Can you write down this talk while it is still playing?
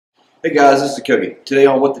Hey guys, this is Cody. Today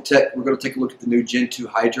on What the Tech, we're going to take a look at the new Gen 2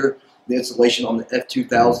 Hydra, the installation on the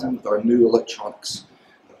F2000 with our new electronics.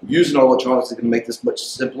 Using our electronics is going to make this much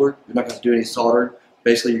simpler. You're not going to do any soldering.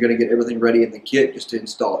 Basically, you're going to get everything ready in the kit just to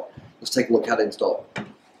install it. Let's take a look how to install it.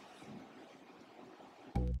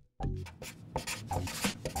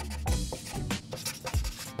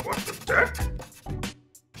 What the tech?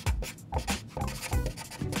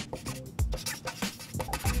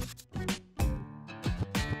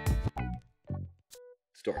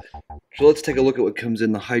 Started. So let's take a look at what comes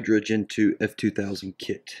in the Hydra Gen 2 F2000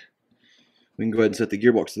 kit. We can go ahead and set the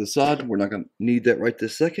gearbox to the side. We're not going to need that right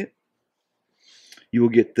this second. You will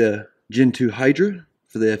get the Gen 2 Hydra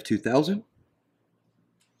for the F2000.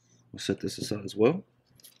 We'll set this aside as well.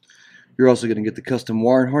 You're also going to get the custom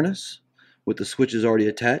wiring harness with the switches already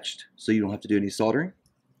attached, so you don't have to do any soldering.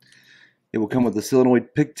 It will come with a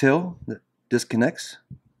solenoid pigtail that disconnects.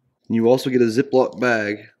 And you also get a Ziploc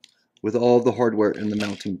bag with all the hardware in the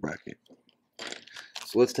mounting bracket.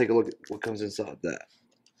 So let's take a look at what comes inside that.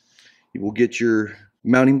 You will get your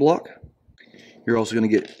mounting block. You're also going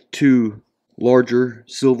to get two larger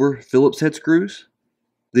silver Phillips head screws.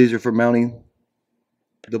 These are for mounting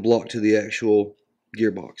the block to the actual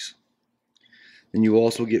gearbox. Then you will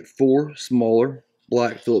also get four smaller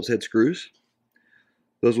black Phillips head screws.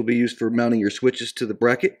 Those will be used for mounting your switches to the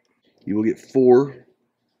bracket. You will get four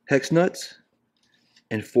hex nuts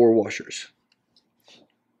and four washers.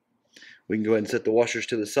 We can go ahead and set the washers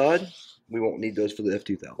to the side. We won't need those for the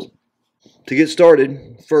F2000. To get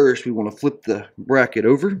started, first we want to flip the bracket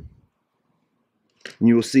over. And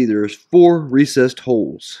you will see there's four recessed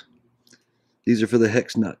holes. These are for the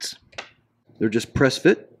hex nuts. They're just press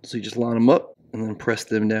fit, so you just line them up and then press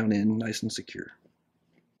them down in nice and secure.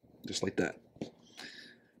 Just like that.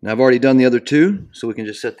 Now I've already done the other two, so we can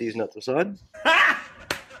just set these nuts aside.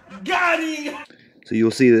 Got him! So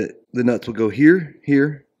you'll see that the nuts will go here,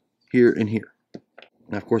 here, here, and here.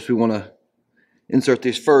 Now of course we want to insert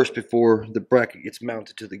these first before the bracket gets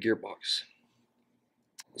mounted to the gearbox.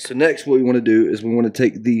 So next what we want to do is we want to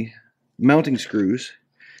take the mounting screws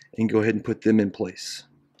and go ahead and put them in place.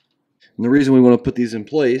 And the reason we want to put these in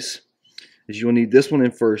place is you'll need this one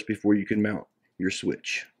in first before you can mount your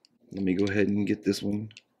switch. Let me go ahead and get this one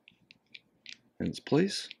in its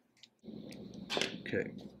place.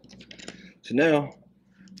 Okay. So now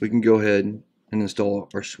we can go ahead and install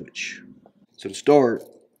our switch. So to start,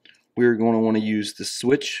 we're going to want to use the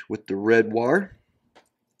switch with the red wire.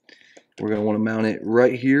 We're going to want to mount it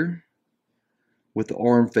right here with the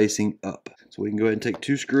arm facing up. So we can go ahead and take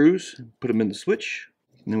two screws, put them in the switch,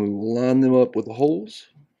 and then we will line them up with the holes,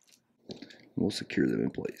 and we'll secure them in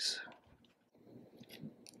place.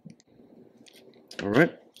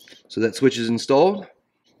 Alright, so that switch is installed.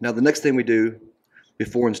 Now the next thing we do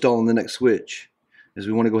before installing the next switch is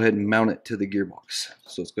we want to go ahead and mount it to the gearbox.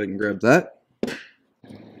 So let's go ahead and grab that.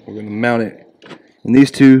 We're going to mount it in these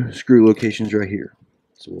two screw locations right here.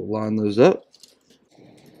 So we'll line those up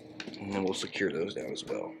and then we'll secure those down as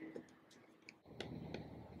well.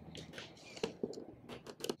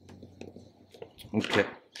 Okay,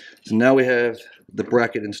 so now we have the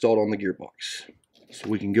bracket installed on the gearbox. So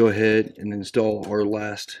we can go ahead and install our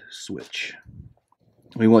last switch.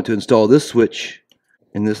 We want to install this switch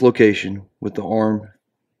in this location with the arm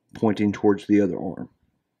pointing towards the other arm.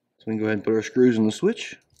 So we can go ahead and put our screws in the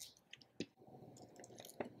switch,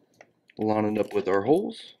 line it up with our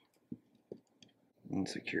holes, and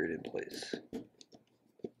secure it in place.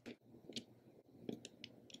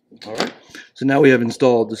 Alright, so now we have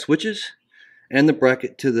installed the switches and the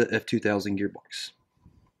bracket to the F2000 gearbox.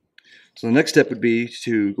 So the next step would be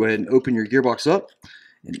to go ahead and open your gearbox up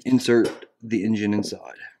and insert the engine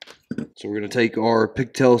inside. So we're going to take our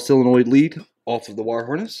pigtail solenoid lead off of the wire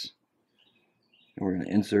harness, and we're going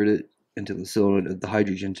to insert it into the solenoid of the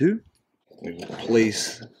Hydra Gen 2. We will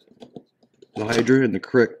place the Hydra in the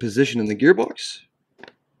correct position in the gearbox,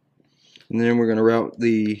 and then we're going to route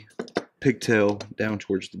the pigtail down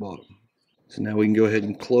towards the bottom. So now we can go ahead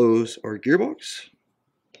and close our gearbox,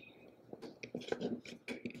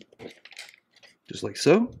 just like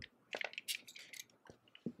so,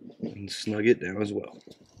 and snug it down as well.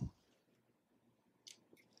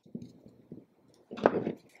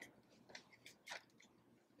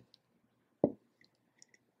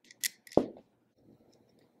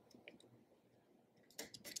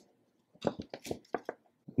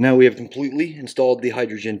 Now we have completely installed the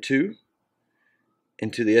Hydra Gen 2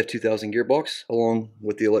 into the F2000 gearbox along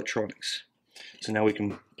with the electronics. So now we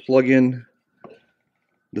can plug in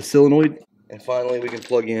the solenoid, and finally we can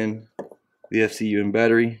plug in the FCU and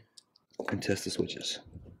battery and test the switches.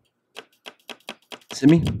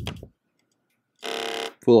 Semi,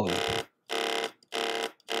 full auto.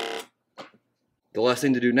 The last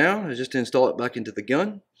thing to do now is just to install it back into the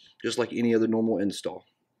gun, just like any other normal install.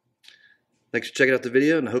 Thanks for checking out the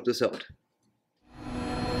video, and I hope this helped.